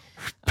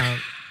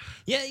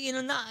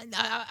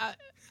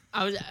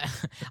I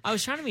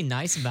was trying to be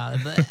nice about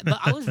it, but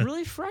I was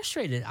really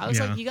frustrated. I was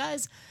like, you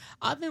guys,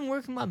 I've been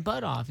working my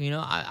butt off.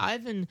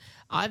 I've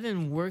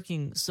been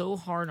working so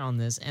hard on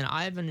this, and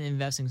I've been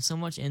investing so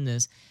much in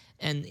this,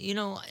 and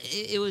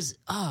it was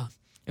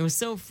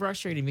so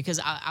frustrating because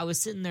I was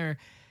sitting there,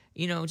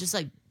 just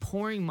like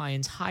pouring my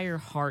entire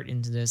heart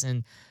into this,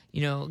 and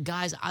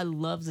guys, I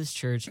love this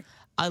church.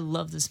 I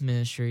love this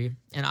ministry,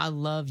 and I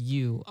love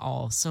you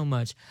all so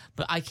much,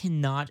 but I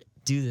cannot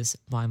do this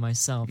by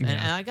myself. And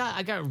I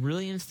got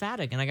really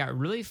emphatic, and I got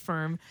really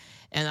firm,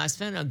 and I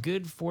spent a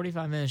good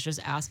 45 minutes just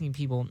asking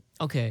people,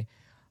 okay,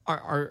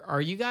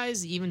 are you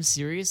guys even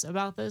serious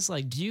about this?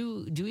 Like, do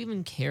you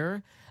even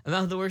care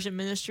about the worship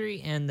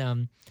ministry?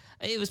 And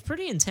it was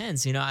pretty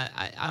intense. You know,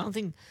 I don't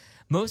think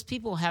most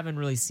people haven't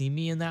really seen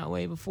me in that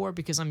way before,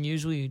 because I'm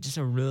usually just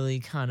a really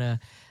kind of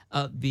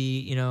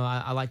upbeat. You know,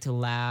 I like to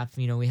laugh.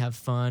 You know, we have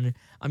fun.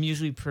 I'm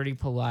usually pretty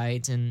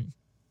polite and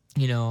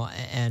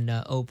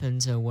open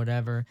to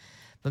whatever.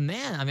 But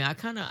man, I mean, I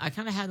kind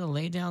of had to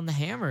lay down the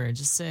hammer and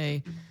just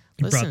say,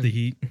 You listen, brought the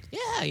heat.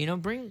 yeah, you know,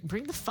 bring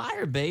the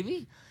fire,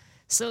 baby.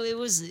 So it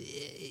was,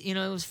 you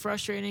know, it was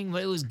frustrating,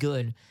 but it was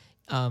good.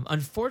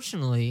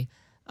 Unfortunately,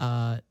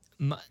 You're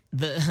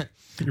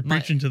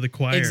preaching to the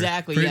choir.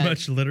 Exactly, Pretty yeah.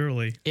 much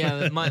literally.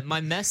 Yeah,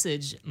 my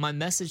message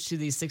to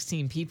these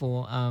 16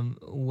 people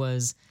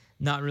was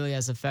not really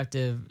as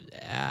effective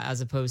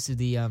as opposed to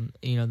the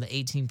the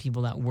 18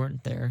 people that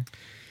weren't there.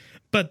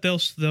 But they'll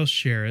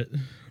share it.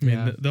 I mean,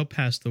 Yeah. they'll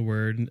pass the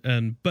word.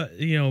 But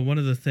you know, one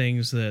of the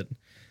things that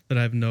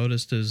I've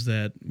noticed is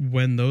that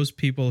when those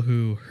people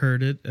who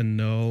heard it and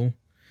know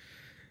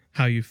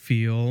how you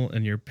feel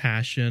and your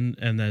passion,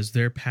 and as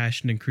their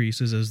passion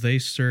increases, as they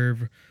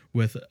serve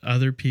with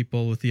other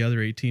people, with the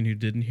other 18 who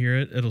didn't hear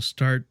it, it'll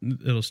start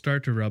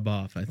to rub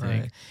off, I think.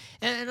 Right.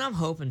 And I'm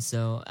hoping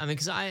so. I mean,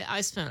 because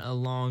I spent a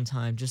long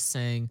time just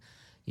saying,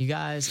 you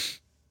guys,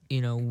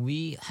 you know,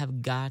 we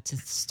have got to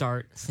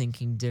start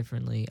thinking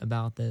differently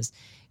about this.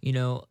 You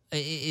know,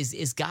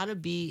 it's got to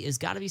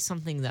be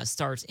something that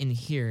starts in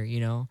here.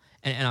 You know,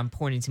 and I'm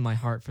pointing to my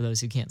heart for those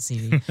who can't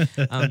see me.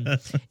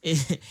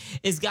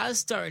 It's got to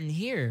start in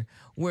here,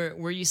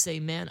 where you say,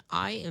 man,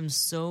 I am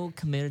so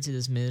committed to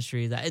this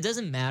ministry that it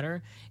doesn't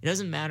matter. It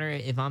doesn't matter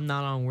if I'm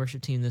not on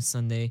worship team this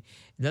Sunday.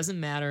 It doesn't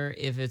matter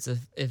if it's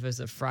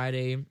a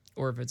Friday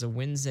or if it's a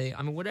Wednesday.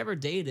 I mean, whatever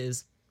day it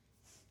is,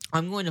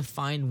 I'm going to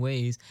find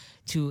ways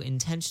to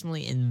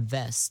intentionally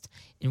invest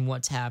in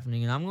what's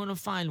happening, and I'm going to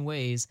find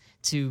ways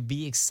to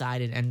be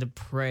excited and to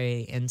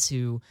pray and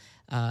to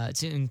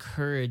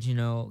encourage, you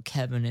know,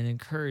 Kevin, and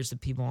encourage the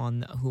people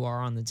who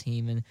are on the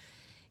team, and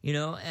you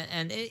know,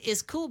 and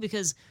it's cool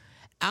because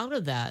out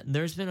of that,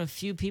 there's been a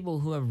few people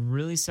who have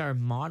really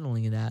started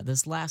modeling that.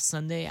 This last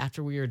Sunday,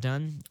 after we were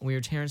done, we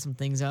were tearing some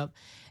things up,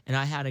 and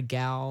I had a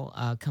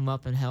gal come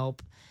up and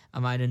help.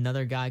 I had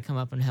another guy come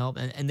up and help,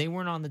 and they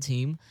weren't on the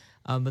team.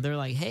 But they're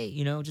like, hey,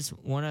 you know, just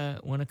want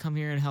to come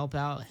here and help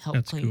out, help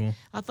That's clean. cool.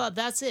 I thought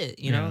that's it.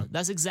 You know,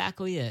 that's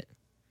exactly it.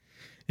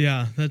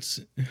 Yeah,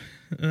 that's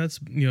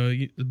you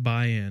know,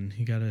 buy-in.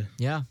 You gotta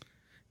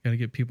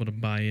get people to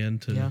buy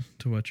into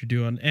to what you're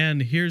doing.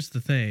 And here's the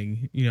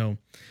thing, you know,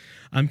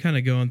 I'm kind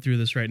of going through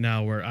this right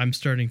now where I'm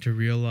starting to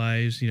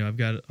realize, you know, I've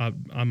got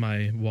on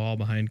my wall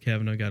behind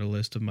Kevin, I've got a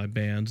list of my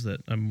bands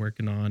that I'm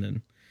working on,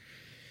 and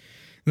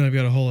then I've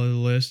got a whole other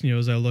list. You know,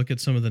 as I look at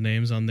some of the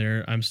names on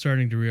there, I'm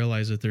starting to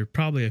realize that there are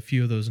probably a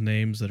few of those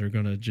names that are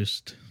going to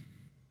just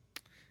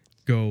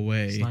go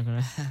away. It's not going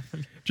to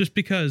happen. Just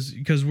because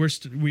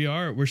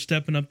we're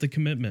stepping up the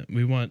commitment.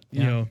 We want,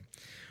 you know,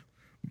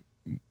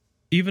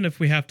 even if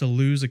we have to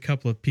lose a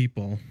couple of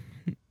people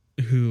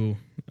who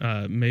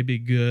may be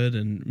good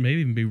and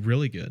maybe even be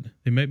really good.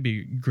 They might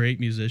be great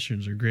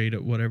musicians or great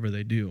at whatever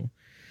they do.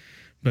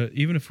 But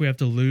even if we have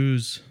to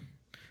lose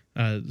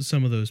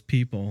some of those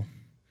people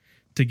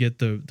to get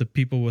the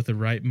people with the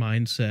right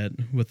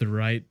mindset, with the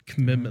right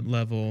commitment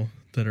level,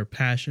 that are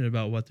passionate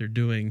about what they're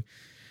doing,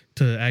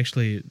 to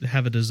actually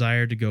have a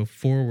desire to go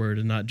forward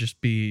and not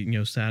just be, you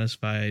know,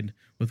 satisfied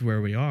with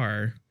where we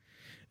are,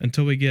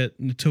 until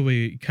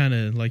we kind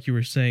of, like you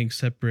were saying,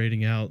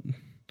 separating out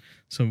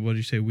some, what do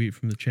you say, wheat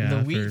from the chaff?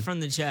 The wheat from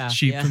the chaff.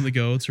 Sheep from the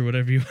goats, or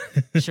whatever you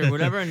Sure,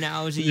 whatever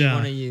analogy you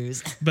want to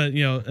use. But,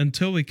 you know,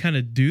 until we kind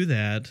of do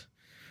that,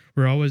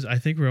 I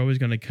think we're always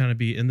going to kind of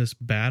be in this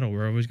battle.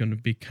 We're always going to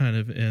be kind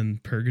of in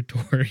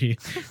purgatory,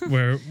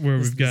 where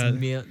we've got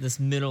this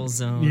middle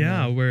zone.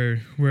 Yeah,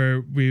 where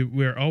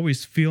we're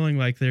always feeling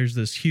like there's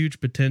this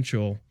huge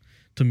potential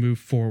to move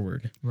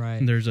forward. Right.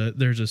 And there's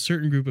a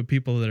certain group of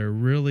people that are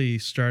really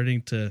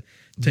starting to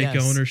take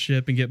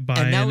ownership and get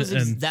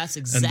buy-in, that's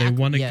exactly, and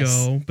they want to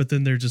go. But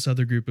then there's this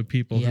other group of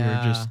people who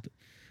are just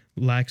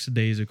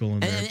lackadaisical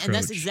in their approach. And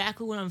that's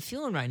exactly what I'm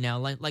feeling right now.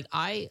 Like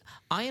I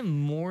am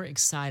more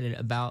excited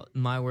about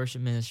my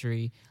worship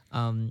ministry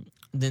than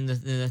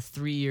the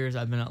 3 years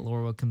I've been at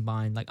Laurelwood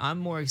combined. Like, I'm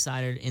more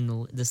excited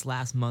in this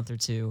last month or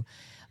two,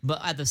 but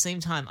at the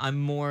same time, I'm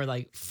more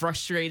like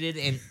frustrated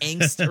and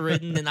angst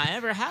ridden than I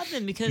ever have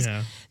been, because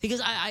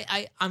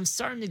I'm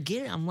starting to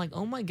get it. I'm like,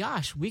 oh my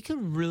gosh, we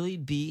could really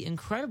be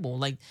incredible.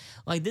 Like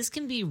this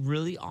can be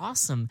really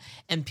awesome,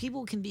 and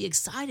people can be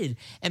excited,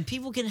 and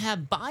people can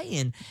have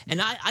buy-in, and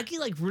I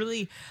get like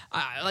really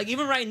like,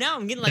 even right now,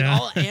 I'm getting like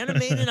all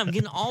animated. I'm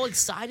getting all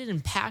excited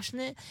and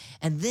passionate,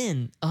 and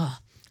then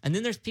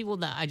there's people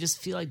that I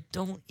just feel like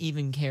don't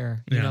even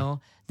care. You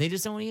know, they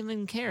just don't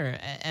even care,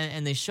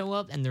 and they show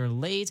up and they're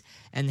late,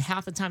 and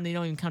half the time they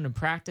don't even come to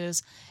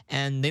practice,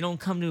 and they don't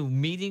come to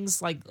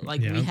meetings like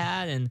we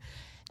had,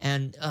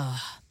 and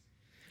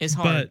it's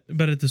hard.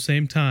 But at the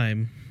same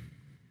time,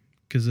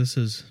 because this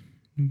is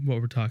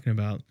what we're talking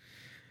about,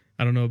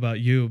 I don't know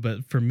about you,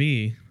 but for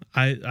me,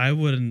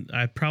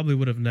 I probably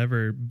would have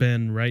never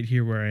been right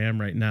here where I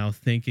am right now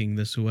thinking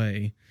this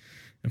way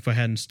if I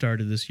hadn't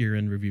started this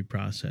year-end review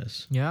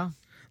process. Yeah.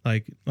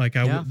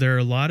 There are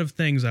a lot of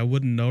things I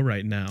wouldn't know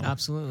right now.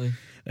 Absolutely.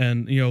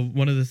 And, you know,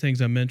 one of the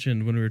things I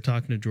mentioned when we were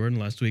talking to Jordan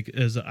last week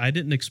is I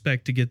didn't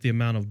expect to get the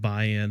amount of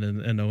buy-in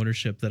and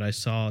ownership that I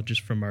saw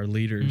just from our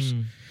leaders.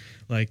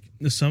 Like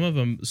some of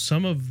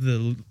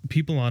the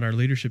people on our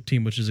leadership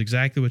team, which is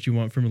exactly what you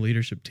want from a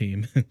leadership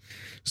team.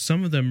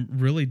 Some of them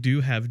really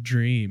do have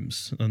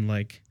dreams, and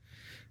like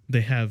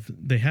they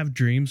have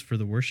dreams for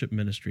the worship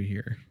ministry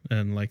here.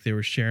 And like they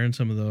were sharing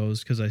some of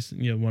those because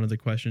one of the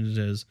questions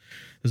is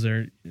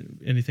there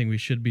anything we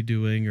should be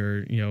doing,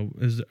 or, you know,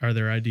 are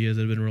there ideas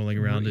that have been rolling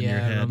around in your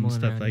head and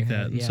stuff like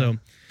that.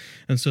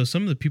 And so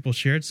some of the people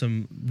shared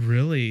some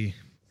really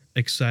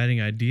exciting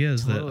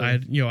ideas that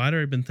I'd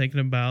already been thinking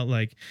about,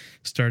 like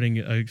starting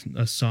a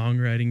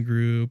songwriting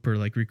group, or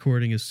like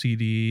recording a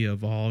CD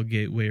of all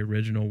Gateway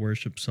original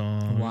worship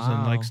songs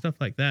and like stuff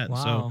like that.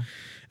 So,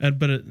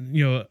 but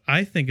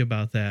I think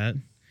about that.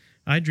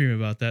 I dream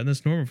about that, and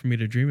it's normal for me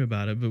to dream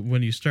about it. But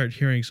when you start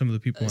hearing some of the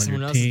people on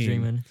your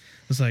team,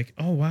 it's like,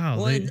 oh wow,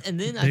 well,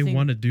 they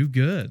want to do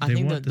good.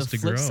 They want this to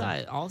grow. The flip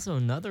side, also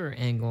another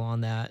angle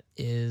on that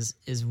is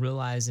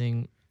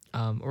realizing.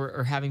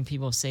 Or having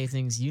people say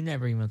things you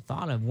never even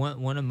thought of.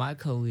 One of my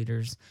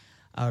co-leaders,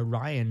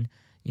 Ryan,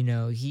 you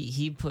know,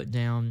 he put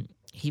down,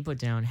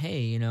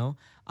 hey, you know,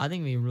 I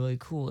think it'd be really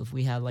cool if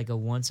we had like a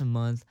once a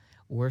month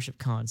worship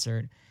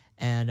concert,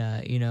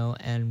 and you know,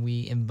 and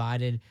we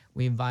invited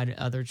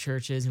other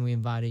churches, and we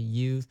invited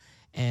youth,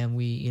 and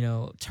we, you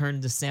know,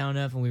 turned the sound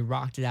up and we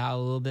rocked it out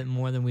a little bit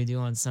more than we do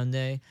on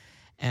Sunday,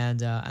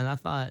 and I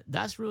thought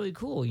that's really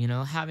cool, you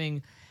know,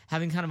 having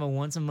kind of a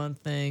once a month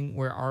thing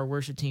where our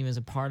worship team is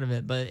a part of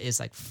it, but it's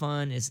like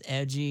fun, it's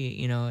edgy,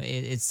 you know,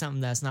 it's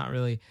something that's not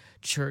really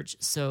church,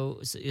 so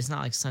it's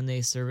not like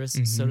Sunday service,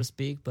 so to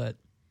speak, but,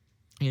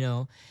 you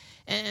know,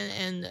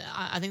 and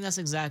I think that's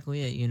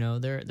exactly it, you know,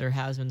 there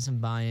has been some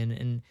buy-in,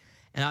 and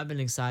I've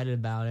been excited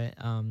about it,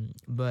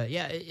 but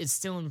yeah, it's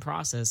still in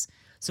process.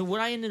 So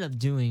what I ended up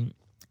doing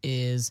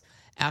is,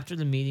 after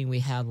the meeting we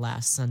had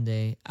last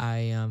Sunday,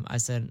 I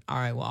said, all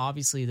right, well,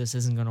 obviously this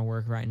isn't going to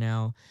work right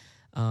now,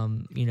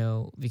 you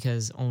know,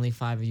 because only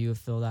 5 of you have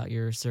filled out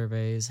your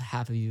surveys,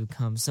 half of you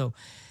come. So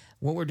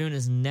what we're doing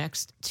is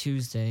next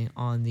Tuesday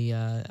on the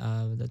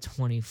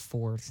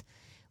 24th,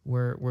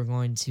 we're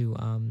going to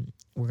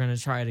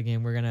try it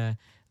again. We're going to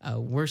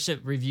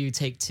worship review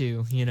take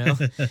 2, you know,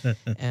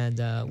 and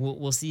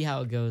we'll see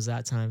how it goes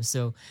that time.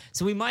 So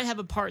we might have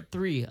a part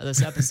 3 of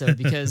this episode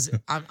because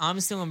I'm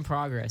still in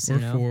progress, or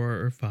you know? 4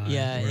 or 5.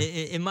 Yeah,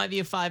 it might be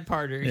a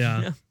 5-parter. Yeah,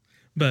 you know?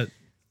 But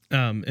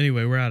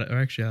anyway, we're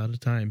actually out of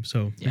time,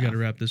 so we got to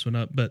wrap this one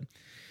up. But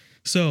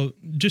so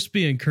just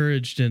be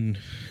encouraged in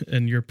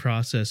your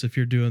process. If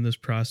you're doing this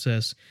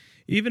process,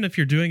 even if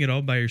you're doing it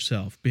all by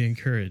yourself, be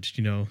encouraged.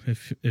 You know,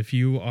 if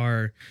you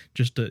are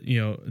just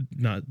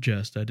not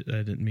just, I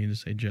didn't mean to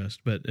say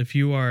just, but if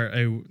you are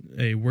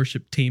a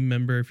worship team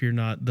member, if you're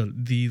not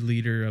the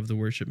leader of the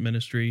worship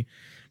ministry,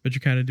 but you're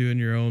kind of doing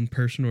your own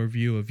personal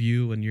review of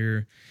you and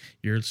your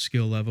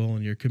skill level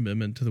and your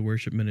commitment to the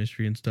worship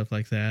ministry and stuff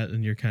like that,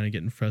 and you're kind of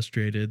getting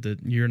frustrated that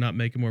you're not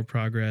making more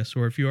progress,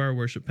 or if you are a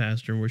worship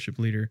pastor and worship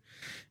leader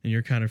and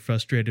you're kind of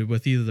frustrated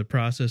with either the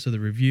process of the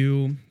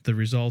review, the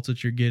results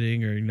that you're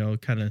getting, or, you know,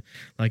 kind of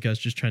like us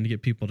just trying to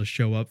get people to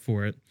show up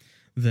for it,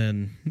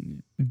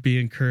 then be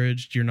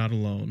encouraged. You're not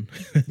alone.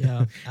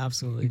 Yeah,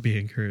 absolutely. Be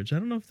encouraged. I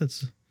don't know if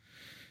that's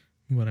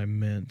what I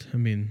meant. I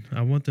mean,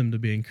 I want them to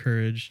be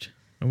encouraged.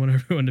 I want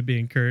everyone to be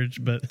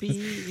encouraged, but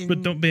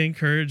don't be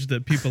encouraged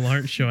that people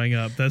aren't showing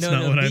up. That's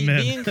not what I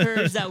meant. Be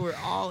encouraged that we're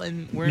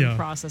in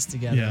process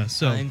together,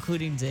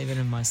 including David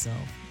and myself.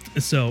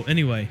 So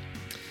anyway,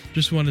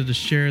 just wanted to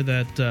share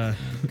that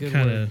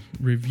kind of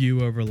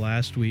review over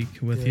last week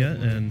with you,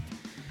 and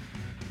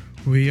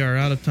we are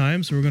out of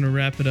time, so we're going to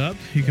wrap it up.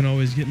 You can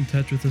always get in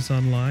touch with us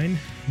online,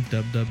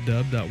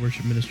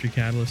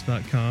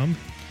 www.worshipministrycatalyst.com,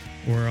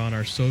 or on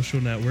our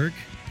social network,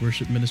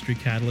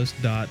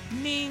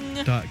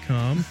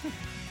 worshipministrycatalyst.com,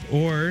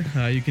 or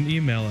you can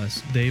email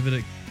us, David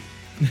at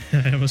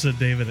I almost said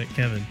David at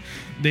Kevin.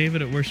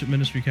 David at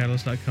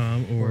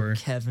worshipministrycatalyst.com or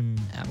Kevin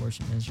at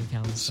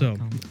worshipministrycatalyst.com. So,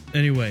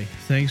 anyway,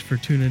 thanks for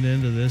tuning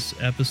in to this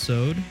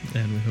episode,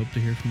 and we hope to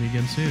hear from you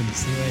again soon.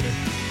 See you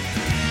later.